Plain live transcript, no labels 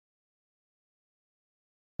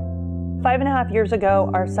5.5 years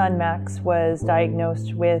ago, our son Max was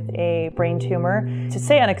diagnosed with a brain tumor. To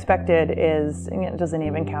say unexpected is, it doesn't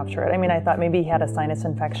even capture it. I mean, I thought maybe he had a sinus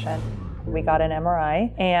infection. We got an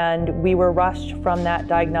MRI, and we were rushed from that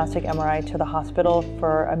diagnostic MRI to the hospital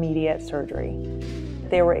for immediate surgery.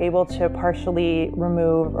 They were able to partially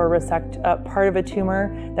remove or resect a part of a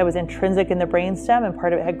tumor that was intrinsic in the brainstem, and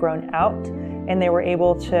part of it had grown out. And they were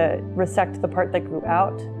able to resect the part that grew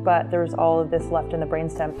out, but there was all of this left in the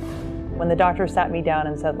brainstem. When the doctor sat me down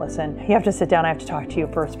and said, listen, you have to sit down, I have to talk to you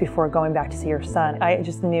first before going back to see your son. I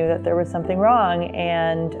just knew that there was something wrong,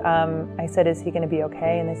 and I said, is he going to be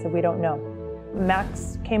okay? And they said, we don't know.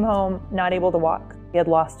 Max came home not able to walk. He had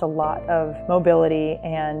lost a lot of mobility,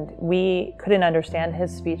 and we couldn't understand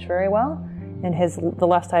his speech very well, and the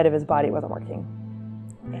left side of his body wasn't working.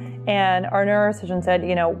 And our neurosurgeon said,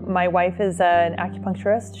 you know, my wife is an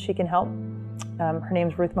acupuncturist, she can help. Her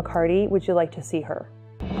name's Ruth McCarty, would you like to see her?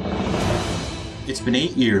 It's been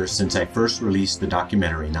 8 years since I first released the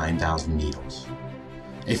documentary 9,000 Needles,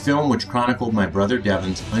 a film which chronicled my brother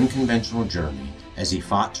Devin's unconventional journey as he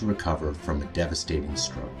fought to recover from a devastating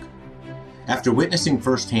stroke. After witnessing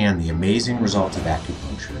firsthand the amazing results of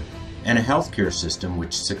acupuncture and a healthcare system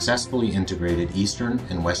which successfully integrated Eastern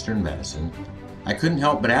and Western medicine, I couldn't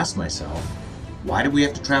help but ask myself, why do we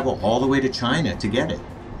have to travel all the way to China to get it?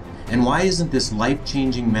 And why isn't this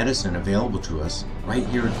life-changing medicine available to us right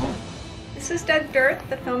here at home? This is Doug Dirth,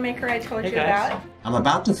 the filmmaker I told you about. I'm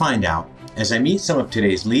about to find out as I meet some of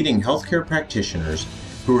today's leading healthcare practitioners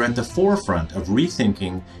who are at the forefront of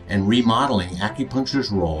rethinking and remodeling acupuncture's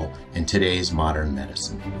role in today's modern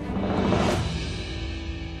medicine.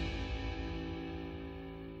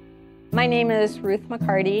 My name is Ruth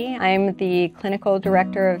McCarty. I'm the clinical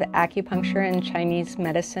director of acupuncture and Chinese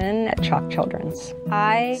medicine at Chalk Children's.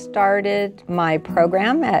 I started my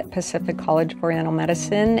program at Pacific College of Oriental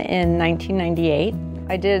Medicine in 1998.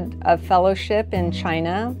 I did a fellowship in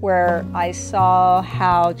China where I saw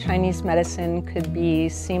how Chinese medicine could be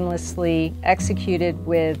seamlessly executed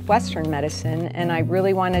with Western medicine, and I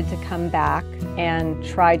really wanted to come back and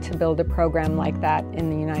try to build a program like that in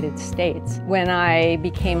the United States. When I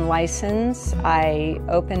became licensed, I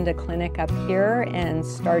opened a clinic up here and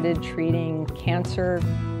started treating cancer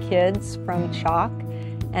kids from Chalk,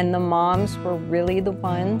 and the moms were really the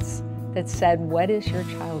ones that said, what is your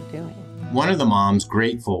child doing? One of the moms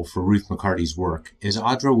grateful for Ruth McCarty's work is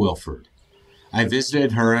Audra Wilford. I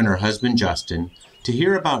visited her and her husband Justin to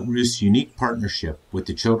hear about Ruth's unique partnership with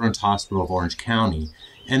the Children's Hospital of Orange County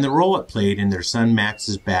and the role it played in their son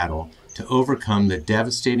Max's battle to overcome the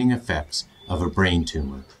devastating effects of a brain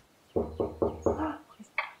tumor.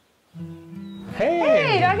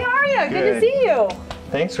 Hey, Doug, how are you? Good to see you.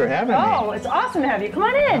 Thanks for having me. Oh, it's awesome to have you. Come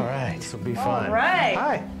on in. All right, this will be fun. All right.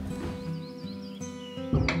 Hi.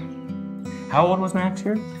 How old was Max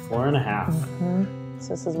here? 4.5. So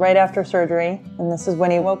this is right after surgery, and this is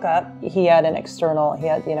when he woke up. He had an external,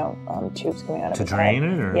 tubes coming out of his head. To drain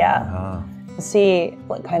it? Or? Yeah. See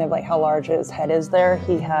kind of like how large his head is there.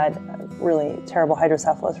 He had really terrible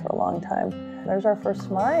hydrocephalus for a long time. There's our first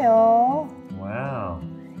smile. Wow.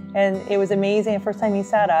 And it was amazing. The first time he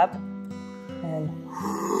sat up, and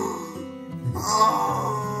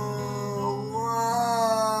Whoa,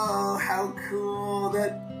 how cool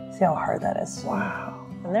that. see how hard that is. Wow.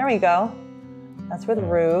 And there we go. That's with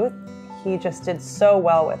Ruth. He just did so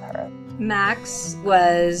well with her. Max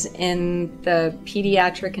was in the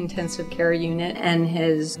pediatric intensive care unit, and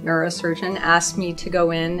his neurosurgeon asked me to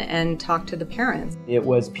go in and talk to the parents. It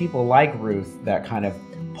was people like Ruth that kind of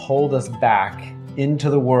pulled us back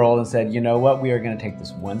into the world and said, you know what, we are going to take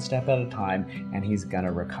this one step at a time, and he's going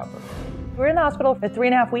to recover. We were in the hospital for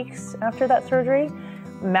 3.5 weeks after that surgery.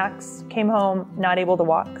 Max came home not able to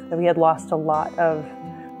walk. We had lost a lot of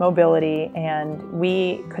mobility, and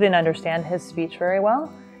we couldn't understand his speech very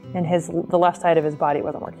well, and the left side of his body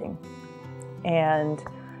wasn't working. And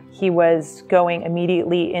he was going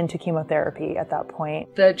immediately into chemotherapy at that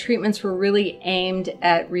point. The treatments were really aimed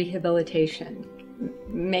at rehabilitation,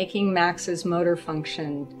 making Max's motor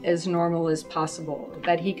function as normal as possible,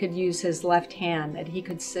 that he could use his left hand, that he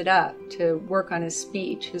could sit up to work on his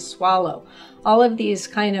speech, his swallow, all of these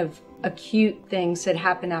kind of acute things that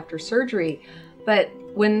happen after surgery. But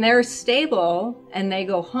when they're stable and they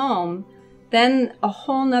go home, then a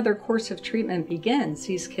whole nother course of treatment begins.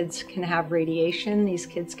 These kids can have radiation, these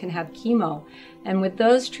kids can have chemo, and with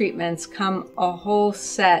those treatments come a whole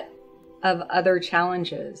set of other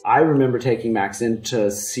challenges. I remember taking Max in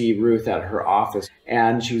to see Ruth at her office,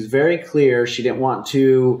 and she was very clear. She didn't want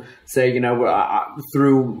to say,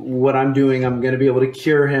 through what I'm doing, I'm going to be able to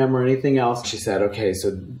cure him or anything else. She said, okay,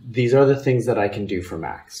 so these are the things that I can do for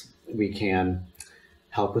Max. We can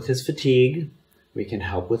help with his fatigue, we can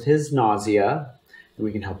help with his nausea, and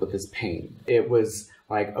we can help with his pain. It was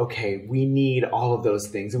like, okay, we need all of those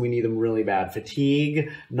things, and we need them really bad.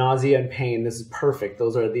 Fatigue, nausea, and pain, this is perfect.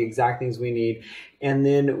 Those are the exact things we need. And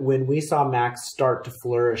then when we saw Max start to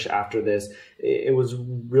flourish after this, it was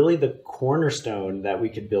really the cornerstone that we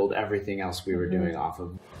could build everything else we were doing off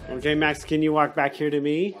of. Okay, Max, can you walk back here to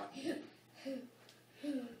me?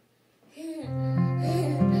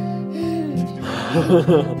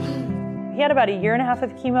 He had about a year and a half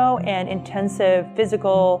of chemo and intensive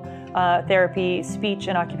physical therapy, speech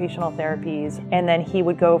and occupational therapies. And then he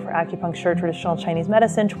would go for acupuncture, traditional Chinese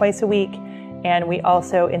medicine twice a week. And we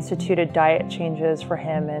also instituted diet changes for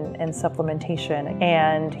him and supplementation.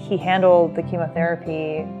 And he handled the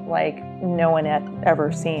chemotherapy like no one had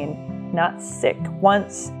ever seen. Not sick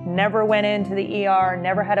once, never went into the ER,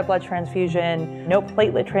 never had a blood transfusion, no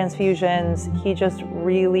platelet transfusions. He just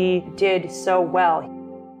really did so well.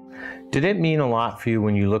 Did it mean a lot for you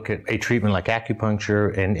when you look at a treatment like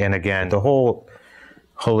acupuncture and again, the whole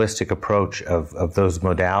holistic approach of those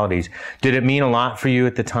modalities? Did it mean a lot for you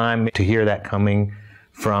at the time to hear that coming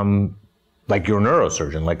from like your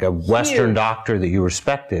neurosurgeon, like a Western doctor that you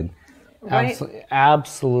respected? Right?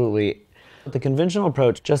 Absolutely. The conventional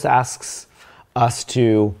approach just asks us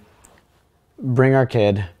to bring our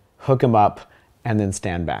kid, hook him up, and then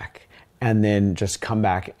stand back, and then just come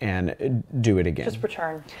back and do it again. Just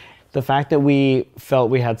return. The fact that we felt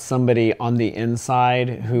we had somebody on the inside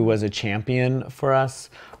who was a champion for us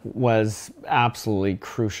was absolutely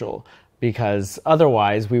crucial, because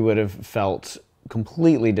otherwise we would have felt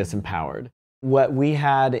completely disempowered. What we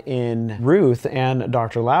had in Ruth and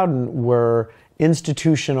Dr. Loudon were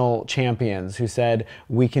institutional champions who said,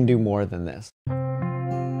 we can do more than this.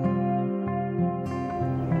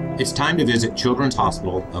 It's time to visit Children's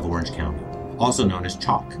Hospital of Orange County, also known as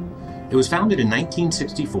CHOC. It was founded in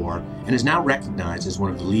 1964 and is now recognized as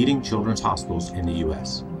one of the leading children's hospitals in the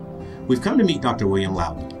U.S. We've come to meet Dr. William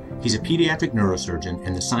Loudon. He's a pediatric neurosurgeon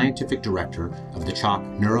and the scientific director of the CHOC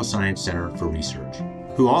Neuroscience Center for Research,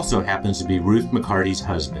 who also happens to be Ruth McCarty's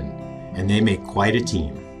husband, and they make quite a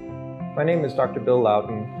team. My name is Dr. Bill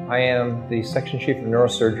Loudon. I am the Section Chief of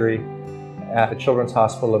Neurosurgery at the Children's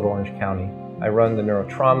Hospital of Orange County. I run the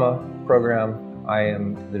neurotrauma program. I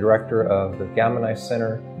am the director of the Gamma Knife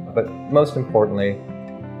Center, but most importantly,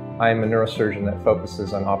 I am a neurosurgeon that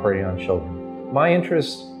focuses on operating on children. My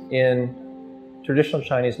interest in traditional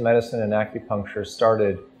Chinese medicine and acupuncture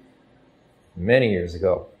started many years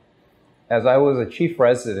ago. As I was a chief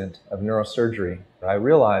resident of neurosurgery, I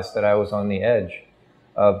realized that I was on the edge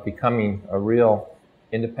of becoming a real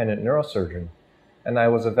independent neurosurgeon, and I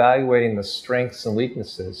was evaluating the strengths and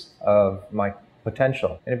weaknesses of my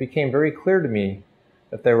potential. And it became very clear to me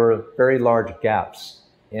that there were very large gaps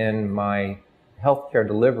in my healthcare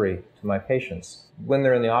delivery to my patients. When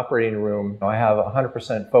they're in the operating room, I have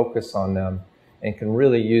 100% focus on them and can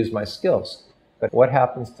really use my skills. But what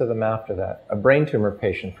happens to them after that? A brain tumor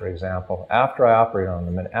patient, for example, after I operate on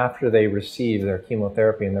them and after they receive their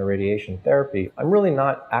chemotherapy and their radiation therapy, I'm really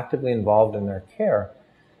not actively involved in their care.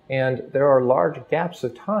 And there are large gaps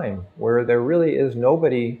of time where there really is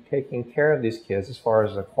nobody taking care of these kids as far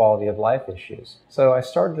as the quality of life issues. So I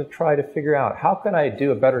started to try to figure out, how can I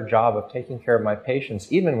do a better job of taking care of my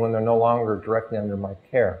patients even when they're no longer directly under my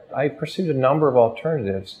care? I pursued a number of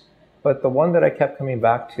alternatives, but the one that I kept coming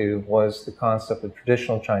back to was the concept of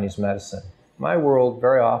traditional Chinese medicine. My world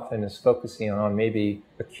very often is focusing on maybe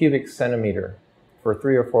a cubic centimeter for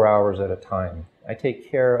 3 or 4 hours at a time. I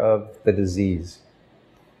take care of the disease,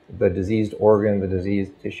 the diseased organ, the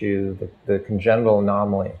diseased tissue, the congenital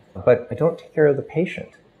anomaly, but I don't take care of the patient.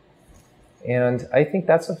 And I think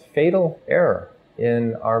that's a fatal error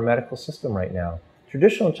in our medical system right now.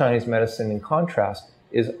 Traditional Chinese medicine, in contrast,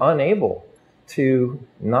 is unable to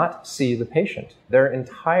not see the patient. Their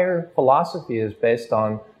entire philosophy is based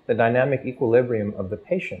on the dynamic equilibrium of the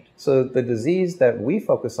patient. So the disease that we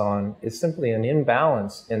focus on is simply an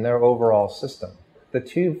imbalance in their overall system. The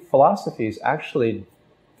two philosophies actually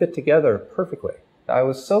fit together perfectly. I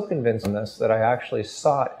was so convinced of this that I actually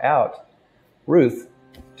sought out Ruth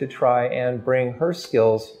to try and bring her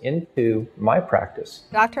skills into my practice.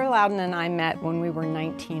 Dr. Loudon and I met when we were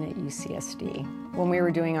 19 at UCSD, when we were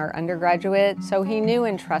doing our undergraduate, so he knew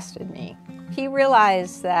and trusted me. He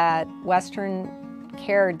realized that Western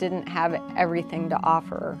care didn't have everything to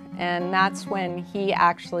offer, and that's when he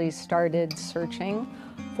actually started searching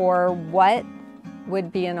for what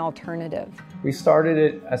would be an alternative. We started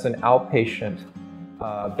it as an outpatient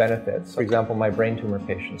benefit. For example, my brain tumor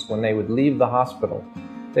patients, when they would leave the hospital,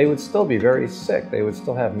 they would still be very sick. They would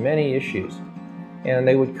still have many issues. and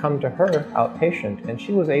they would come to her outpatient, and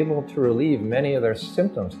she was able to relieve many of their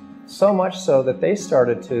symptoms, so much so that they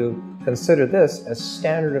started to consider this as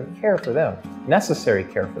standard of care for them, necessary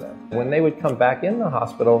care for them. When they would come back in the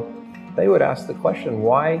hospital, they would ask the question,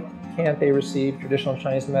 why can't they receive traditional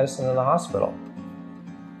Chinese medicine in the hospital?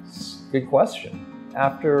 It's a good question.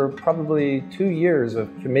 After probably 2 years of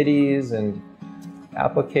committees and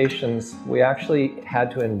applications, we actually had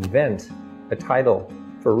to invent a title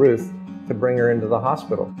for Ruth to bring her into the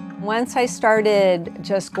hospital. Once I started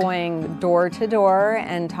just going door to door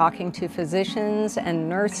and talking to physicians and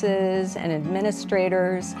nurses and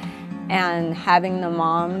administrators and having the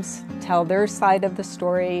moms tell their side of the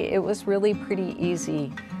story, it was really pretty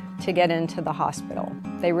easy to get into the hospital.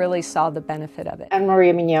 They really saw the benefit of it. I'm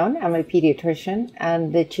Maria Mignon. I'm a pediatrician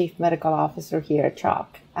and the chief medical officer here at CHOC.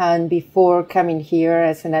 And before coming here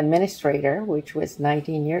as an administrator, which was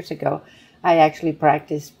 19 years ago, I actually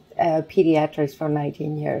practiced pediatrics for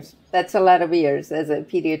 19 years. That's a lot of years as a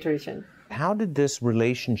pediatrician. How did this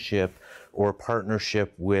relationship or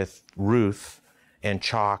partnership with Ruth and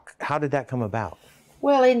CHOC, how did that come about?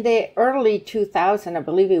 Well, in the early 2000, I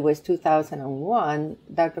believe it was 2001,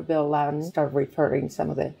 Dr. Bill Loudon started referring some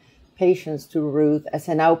of the patients to Ruth as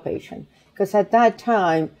an outpatient. Because at that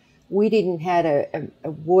time, we didn't have a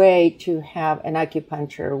way to have an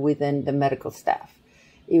acupuncture within the medical staff.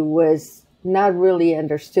 It was not really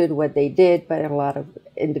understood what they did by a lot of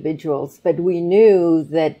individuals, but we knew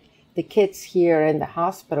that the kids here in the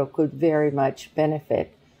hospital could very much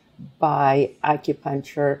benefit by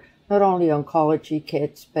acupuncture, not only oncology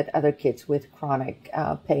kids, but other kids with chronic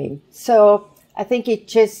pain. So I think it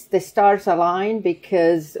just, the stars aligned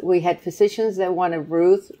because we had physicians that wanted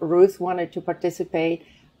Ruth. Ruth wanted to participate.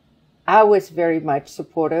 I was very much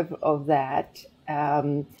supportive of that,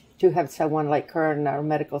 to have someone like her in our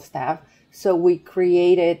medical staff. So we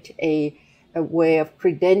created a way of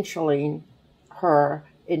credentialing her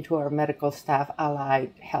into our medical staff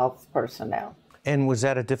allied health personnel. And was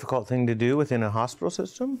that a difficult thing to do within a hospital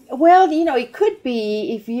system? Well, you know, it could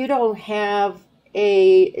be if you don't have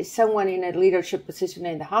someone in a leadership position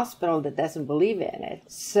in the hospital that doesn't believe in it.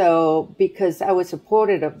 So because I was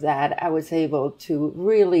supportive of that, I was able to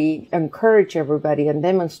really encourage everybody and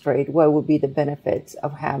demonstrate what would be the benefits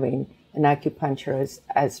of having an acupuncturist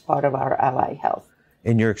as part of our allied health.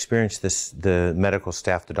 In your experience, the medical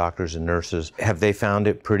staff, the doctors and nurses, have they found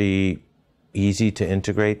it pretty easy to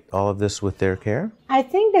integrate all of this with their care? I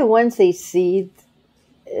think that once they see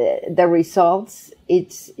the results,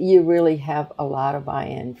 you really have a lot of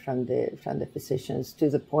buy-in from the physicians to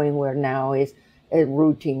the point where now is a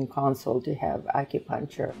routine consult to have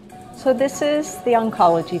acupuncture. So this is the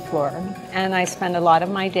oncology floor, and I spend a lot of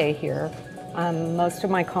my day here. Most of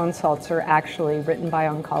my consults are actually written by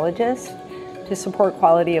oncologists to support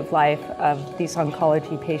quality of life of these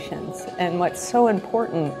oncology patients. And what's so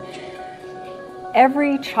important,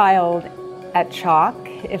 every child at CHOC,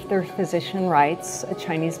 if their physician writes a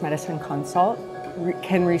Chinese medicine consult,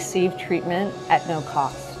 can receive treatment at no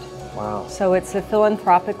cost. Wow. So it's a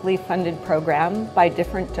philanthropically funded program by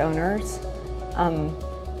different donors,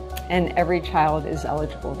 and every child is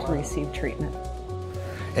eligible to receive treatment.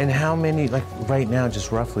 And how many, like right now, just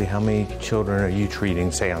roughly, how many children are you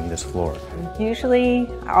treating, say, on this floor? Usually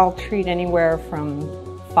I'll treat anywhere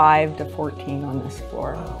from 5 to 14 on this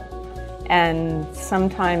floor. And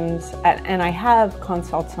sometimes, and I have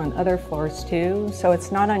consults on other floors too, so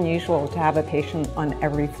it's not unusual to have a patient on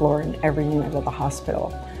every floor in every unit of the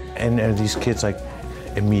hospital. And are these kids like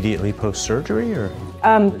immediately post-surgery or?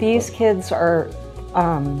 These kids are,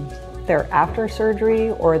 they're after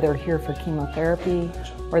surgery, or they're here for chemotherapy,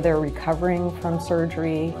 or they're recovering from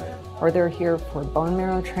surgery, or they're here for bone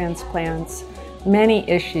marrow transplants, many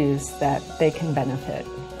issues that they can benefit.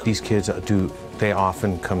 These kids, do they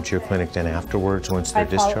often come to your clinic then afterwards once they're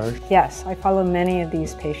discharged? Yes, I follow many of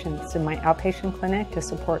these patients in my outpatient clinic to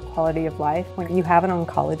support quality of life. When you have an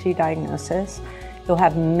oncology diagnosis, you'll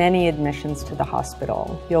have many admissions to the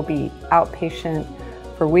hospital. You'll be outpatient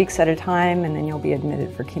for weeks at a time, and then you'll be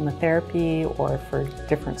admitted for chemotherapy or for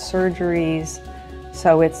different surgeries.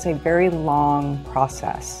 So it's a very long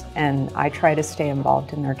process, and I try to stay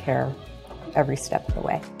involved in their care every step of the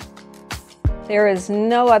way. There is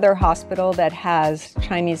no other hospital that has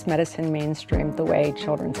Chinese medicine mainstreamed the way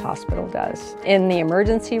Children's Hospital does. In the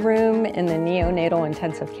emergency room, in the neonatal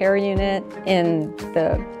intensive care unit, in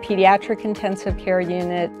the pediatric intensive care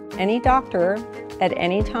unit, any doctor at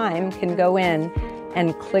any time can go in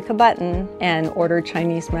and click a button and order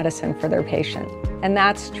Chinese medicine for their patient. And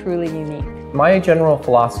that's truly unique. My general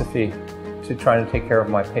philosophy to trying to take care of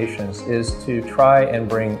my patients is to try and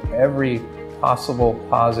bring every possible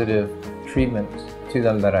positive treatment to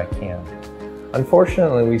them that I can.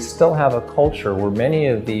 Unfortunately, we still have a culture where many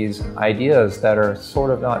of these ideas that are sort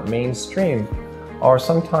of not mainstream are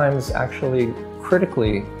sometimes actually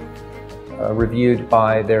critically reviewed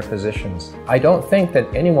by their physicians. I don't think that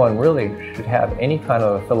anyone really should have any kind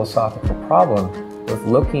of a philosophical problem with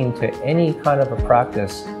looking to any kind of a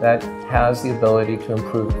practice that has the ability to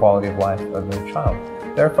improve the quality of life of their child.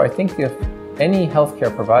 Therefore, I think if any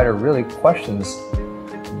healthcare provider really questions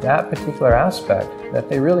that particular aspect, that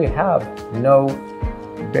they really have no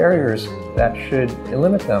barriers that should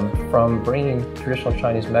limit them from bringing traditional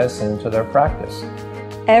Chinese medicine into their practice.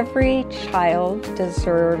 Every child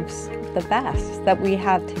deserves the best that we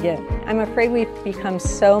have to give. I'm afraid we've become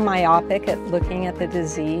so myopic at looking at the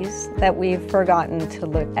disease that we've forgotten to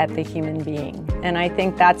look at the human being. And I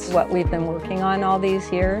think that's what we've been working on all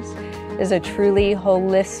these years, is a truly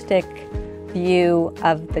holistic view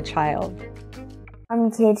of the child. I'm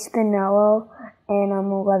Kate Spinello, and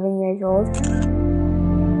I'm 11 years old.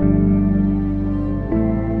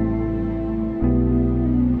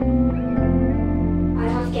 I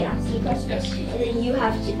have to get asked you questions, and then you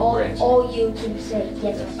have to, all you can say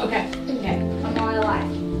yes. Okay. Okay. Am I alive?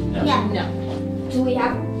 No. Yeah. No. Do we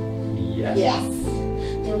have? Yes. Yes.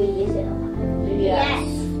 Do we use it a lot?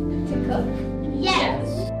 Yes. To cook?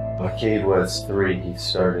 Yes. When Cade was 3, he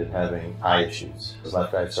started having eye issues. His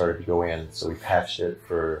left eye started to go in, so we patched it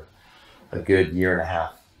for a good year and a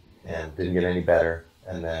half and didn't get any better.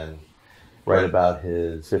 And then right about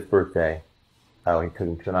his 5th birthday, we took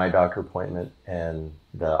him to an eye doctor appointment, and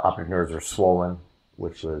the optic nerves are swollen,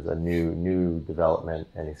 which was a new development,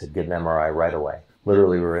 and he said, get an MRI right away.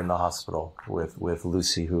 Literally, we were in the hospital with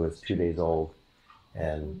Lucy, who was 2 days old,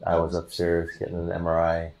 and I was upstairs getting an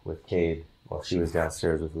MRI with Cade, while she was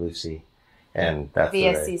downstairs with Lucy, and that's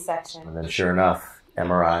via C-section. And then sure enough,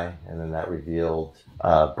 MRI, and then that revealed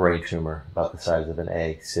a brain tumor about the size of an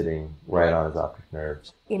egg sitting right on his optic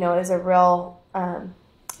nerves. You know, it was a real,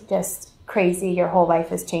 just crazy, your whole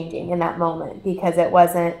life is changing in that moment, because it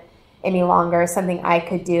wasn't any longer something I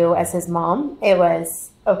could do as his mom. It was,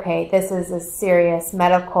 okay, this is a serious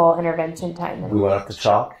medical intervention time. We went up to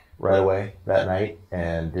Chalk right away that night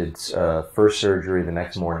and did first surgery the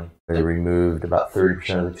next morning. They removed about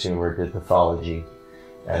 30% of the tumor, did pathology,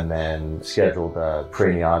 and then scheduled a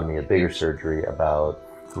craniotomy, a bigger surgery, about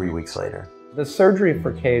 3 weeks later. The surgery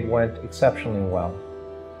for Cade went exceptionally well.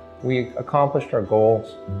 We accomplished our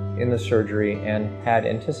goals in the surgery and had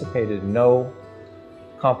anticipated no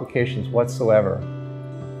complications whatsoever.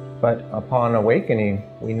 But upon awakening,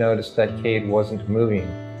 we noticed that Cade wasn't moving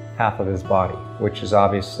half of his body, which is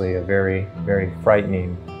obviously a very, very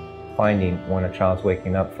frightening finding when a child's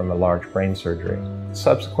waking up from a large brain surgery.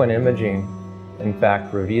 Subsequent imaging, in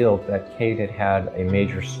fact, revealed that Cade had had a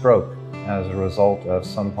major stroke as a result of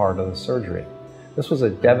some part of the surgery. This was a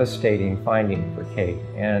devastating finding for Cade,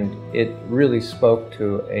 and it really spoke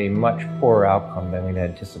to a much poorer outcome than we'd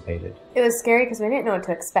anticipated. It was scary because we didn't know what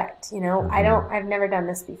to expect. You know, I've never done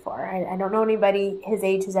this before. I don't know anybody his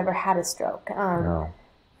age who's ever had a stroke. No.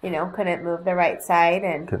 You know, couldn't move the right side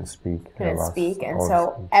and couldn't speak. And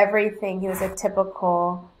so everything, he was a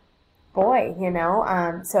typical boy, you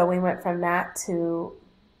know. So we went from that to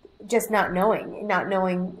just not knowing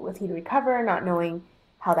if he'd recover, not knowing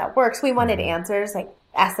how that works. We wanted answers, like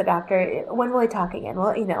ask the doctor, when will he talk again?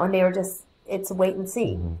 Well, you know, and they were just, it's wait and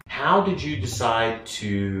see. How did you decide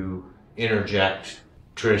to interject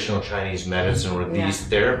traditional Chinese medicine or these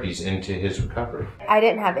therapies into his recovery? I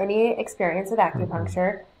didn't have any experience with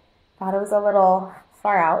acupuncture. Thought it was a little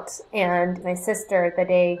far out. And my sister, the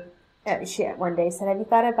day, she one day said, have you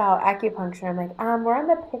thought about acupuncture? I'm like, we're on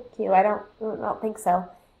the PICU. I don't think so.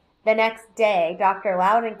 The next day, Dr.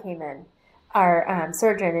 Loudon came in, our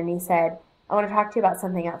surgeon, and he said, I want to talk to you about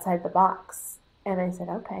something outside the box. And I said,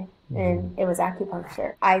 okay. And it was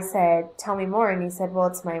acupuncture. I said, tell me more. And he said, well,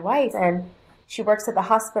 it's my wife, and she works at the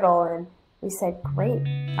hospital. And we said, great.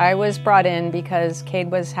 I was brought in because Cade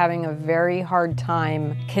was having a very hard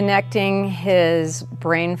time connecting his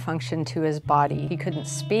brain function to his body. He couldn't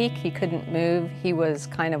speak, he couldn't move, he was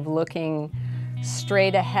kind of looking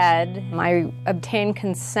straight ahead. I obtained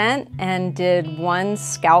consent and did one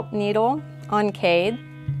scalp needle on Cade,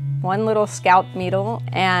 one little scalp needle,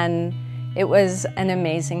 and it was an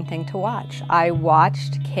amazing thing to watch. I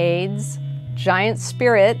watched Cade's giant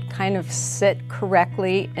spirit kind of sit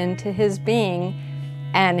correctly into his being,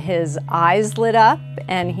 and his eyes lit up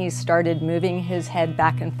and he started moving his head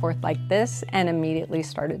back and forth like this and immediately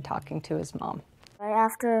started talking to his mom. Right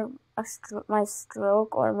after my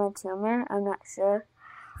stroke or my tumor, I'm not sure,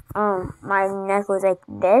 my neck was like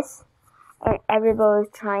this, and everybody was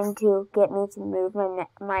trying to get me to move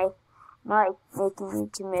my like making me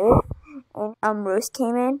to move. And Ruth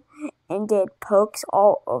came in and did pokes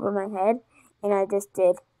all over my head, and I just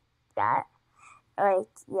did that. Like,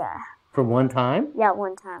 yeah. For one time? Yeah,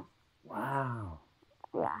 one time. Wow.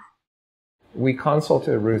 Yeah. We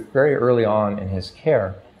consulted Ruth very early on in his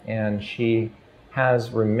care, and she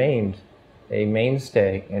has remained a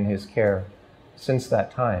mainstay in his care since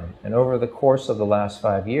that time. And over the course of the last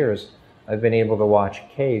 5 years, I've been able to watch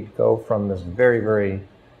Cade go from this very, very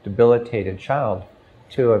debilitated child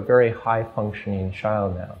to a very high-functioning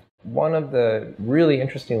child now. One of the really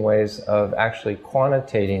interesting ways of actually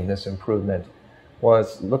quantitating this improvement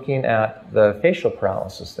was looking at the facial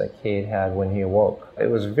paralysis that Cade had when he awoke.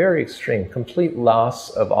 It was very extreme, complete loss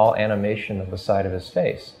of all animation of the side of his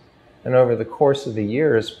face. And over the course of the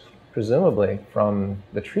years, presumably from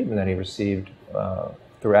the treatment that he received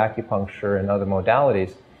through acupuncture and other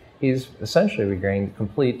modalities, he's essentially regained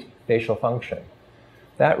complete facial function.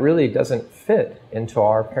 That really doesn't fit into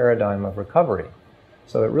our paradigm of recovery.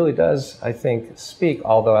 So it really does, I think, speak,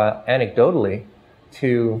 although anecdotally,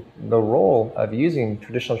 to the role of using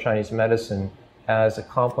traditional Chinese medicine as a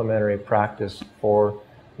complementary practice for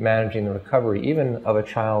managing the recovery, even of a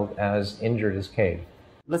child as injured as Cade.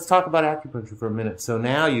 Let's talk about acupuncture for a minute. So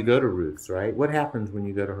now you go to Ruth's, right? What happens when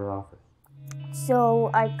you go to her office? So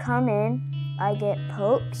I come in, I get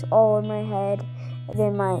pokes all over my head, and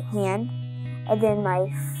then my hand, and then my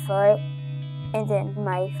foot, and then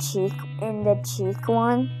my cheek. In the cheek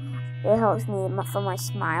one, it helps me for my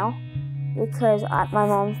smile, because my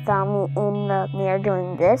mom found me in the mirror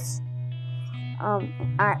doing this.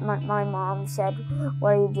 My mom said,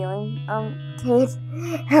 "What are you doing, Cade?"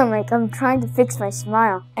 I'm like, "I'm trying to fix my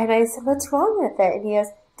smile." And I said, "What's wrong with it?" And he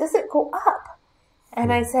goes, "Does it go up?"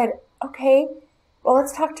 And I said, "Okay, well,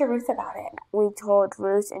 let's talk to Ruth about it." We told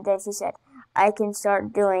Ruth, and then she said, "I can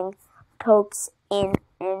start doing pokes in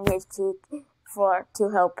his cheek to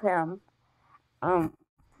help him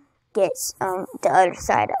get the other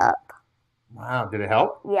side up." Wow, did it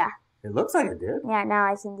help? Yeah. It looks like it did. Yeah, now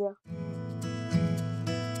I can do.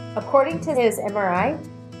 According to his MRI,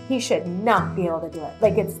 he should not be able to do it.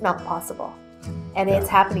 Like, it's not possible. And it's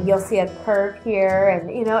happening. You'll see a curve here, and,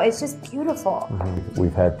 it's just beautiful. Mm-hmm.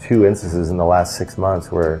 We've had 2 instances in the last 6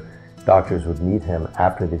 months where doctors would meet him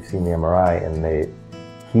after they've seen the MRI, and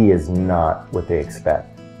he is not what they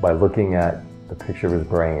expect. By looking at the picture of his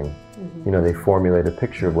brain, they formulate a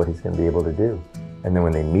picture of what he's going to be able to do. And then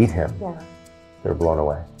when they meet him, they're blown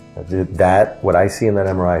away. What I see in that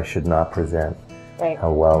MRI should not present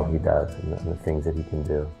how well he does and the things that he can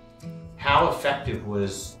do. How effective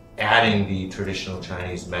was adding the traditional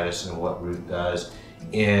Chinese medicine, what Ruth does,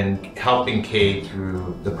 in helping Cade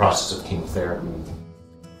through the process of chemotherapy?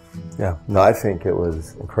 Yeah, no, I think it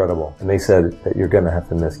was incredible. And they said that you're going to have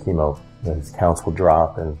to miss chemo. His counts will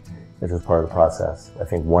drop, and it's just part of the process. I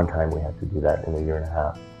think one time we had to do that in a year and a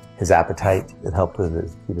half. His appetite, it helped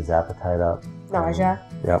keep his appetite up. Nausea.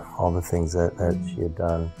 Yep, all the things that she had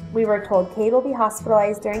done. We were told Cade will be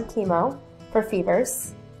hospitalized during chemo for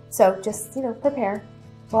fevers. So just, prepare.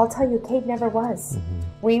 Well, I'll tell you, Cade never was.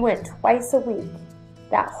 We went twice a week,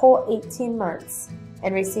 that whole 18 months,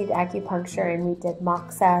 and received acupuncture, and we did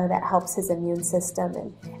moxa that helps his immune system.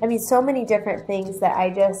 And so many different things that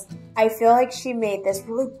I feel like she made this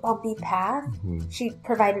really bumpy path. She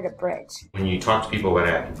provided a bridge. When you talk to people about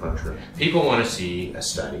acupuncture, people want to see a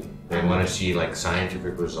study. They want to see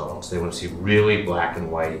scientific results. They want to see really black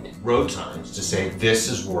and white road signs to say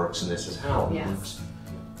this works and this is how it works.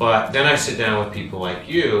 But then I sit down with people like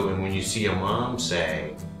you, and when you see a mom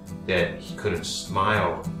say that he couldn't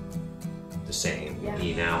smile the same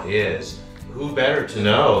he now is, who better to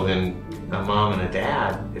know than a mom and a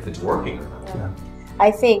dad if it's working or not? Yeah. I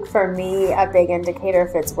think for me, a big indicator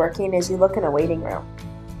if it's working is you look in a waiting room.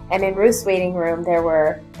 And in Ruth's waiting room, there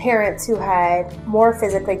were parents who had more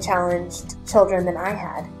physically challenged children than I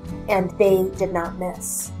had, and they did not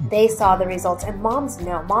miss. They saw the results, and moms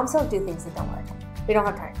know. Moms don't do things that don't work. We don't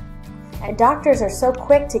have time. And doctors are so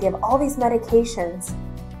quick to give all these medications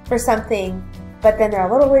for something, but then they're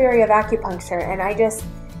a little weary of acupuncture. And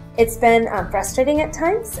it's been frustrating at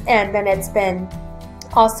times, and then it's been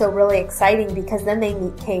also really exciting because then they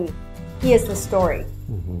meet Cade. He is the story,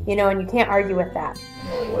 and you can't argue with that.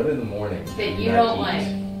 What in the morning? That you don't like,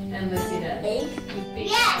 and Lucy does.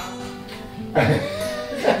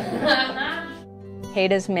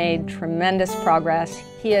 Cade has made tremendous progress.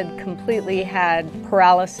 He had completely had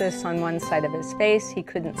paralysis on one side of his face. He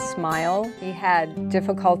couldn't smile. He had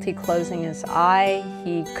difficulty closing his eye.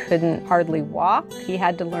 He couldn't hardly walk. He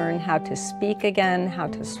had to learn how to speak again, how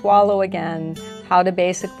to swallow again, how to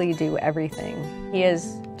basically do everything. He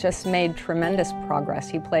is just made tremendous progress.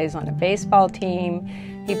 He plays on a baseball team,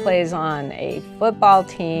 he plays on a football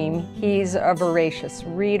team, he's a voracious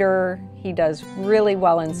reader, he does really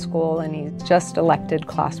well in school, and he's just elected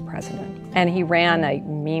class president. And he ran a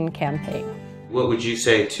mean campaign. What would you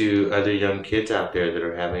say to other young kids out there that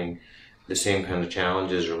are having the same kind of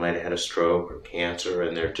challenges or might have had a stroke or cancer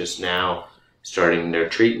and they're just now starting their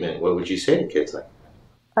treatment? What would you say to kids like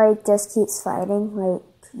that? Like, just keeps fighting. Like,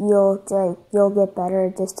 you'll get better.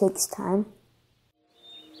 It just takes time.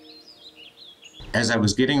 As I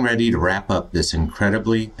was getting ready to wrap up this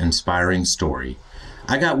incredibly inspiring story,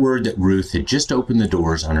 I got word that Ruth had just opened the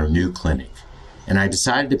doors on her new clinic, and I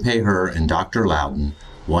decided to pay her and Dr. Loudon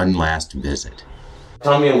one last visit.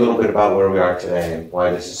 Tell me a little bit about where we are today and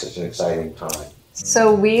why this is such an exciting time.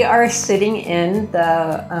 So we are sitting in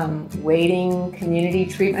the waiting community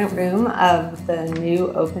treatment room of the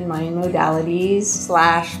new Open Mind Modalities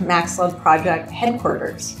 / Max Love Project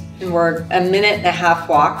headquarters. And we're a 1.5-minute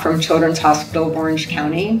walk from Children's Hospital of Orange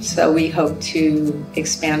County, so we hope to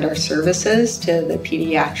expand our services to the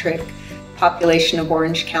pediatric population of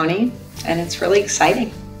Orange County, and it's really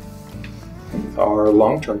exciting. Our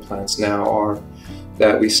long-term plans now are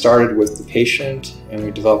that we started with the patient and we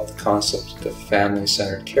developed the concept of the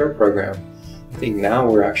family-centered care program. I think now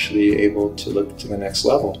we're actually able to look to the next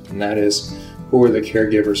level, and that is, who are the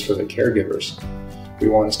caregivers for the caregivers? We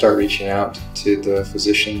want to start reaching out to the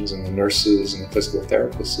physicians and the nurses and the physical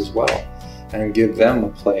therapists as well, and give them a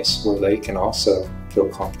place where they can also feel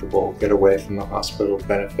comfortable, get away from the hospital,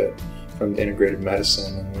 benefit from the integrated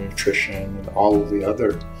medicine and the nutrition and all of the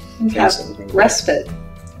other things that we're going to respite,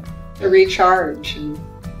 a recharge, and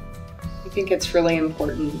I think it's really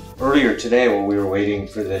important. Earlier today, while we were waiting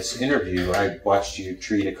for this interview, I watched you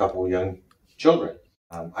treat a couple young children.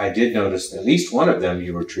 I did notice that at least one of them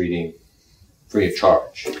you were treating free of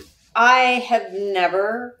charge. I have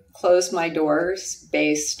never closed my doors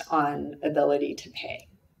based on ability to pay.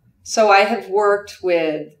 So I have worked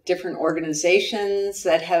with different organizations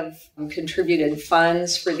that have contributed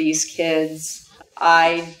funds for these kids.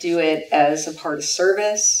 I do it as a part of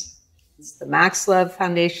service. The Max Love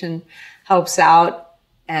Foundation helps out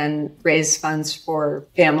and raise funds for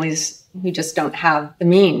families who just don't have the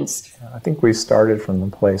means. I think we started from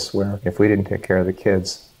the place where if we didn't take care of the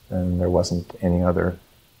kids, then there wasn't any other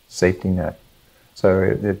safety net. So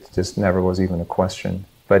it just never was even a question.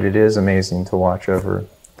 But it is amazing to watch over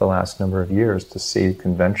the last number of years to see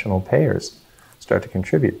conventional payers start to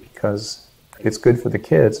contribute, because it's good for the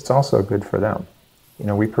kids, it's also good for them. You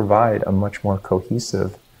know, we provide a much more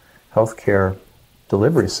cohesive healthcare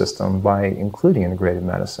delivery system by including integrated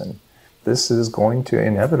medicine. This is going to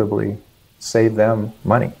inevitably save them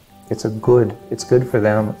money. It's good for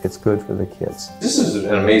them, it's good for the kids. This is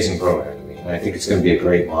an amazing program to me, and I think it's going to be a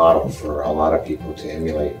great model for a lot of people to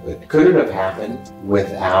emulate. But could it have happened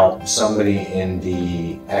without somebody in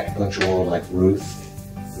the acupuncture world like Ruth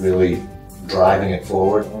really driving it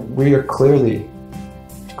forward? We are clearly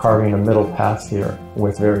carving a middle path here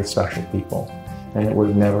with very special people, and it would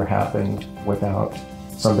have never happened without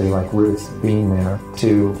somebody like Ruth being there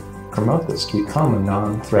to promote this, to become a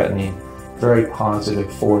non-threatening, very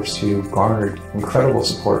positive force who garnered incredible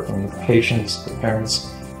support from the patients, the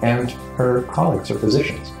parents, and her colleagues, her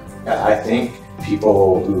physicians. I think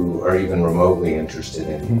people who are even remotely interested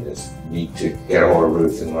in this need to get a hold of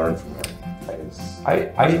Ruth and learn from her.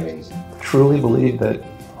 I truly believe that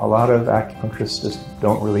a lot of acupuncturists just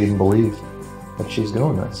don't really even believe that she's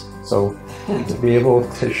doing this. So to be able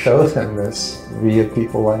to show them this via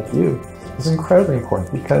people like you is incredibly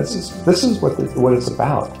important, because this is what it's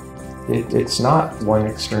about. It's not one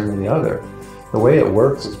extreme or the other. The way it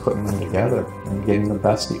works is putting them together and getting the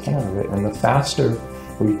best you can of it. And the faster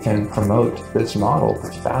we can promote this model,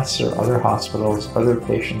 the faster other hospitals, other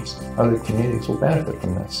patients, other communities will benefit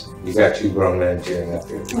from this. You've got two grown men cheering up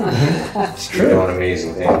here. It's true. You're doing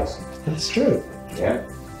amazing things. It's true. Yeah.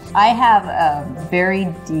 I have a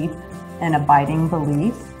very deep and abiding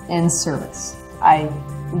belief in service. I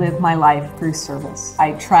live my life through service.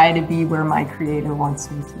 I try to be where my Creator wants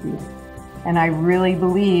me to be. And I really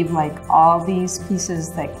believe, like, all these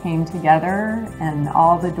pieces that came together and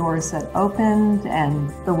all the doors that opened and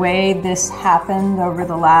the way this happened over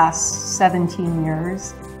the last 17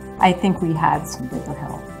 years, I think we had some bigger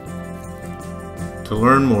help. To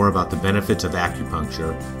learn more about the benefits of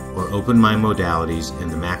acupuncture or Open Mind Modalities in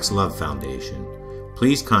the Max Love Foundation,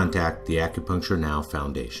 please contact the Acupuncture Now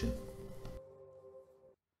Foundation.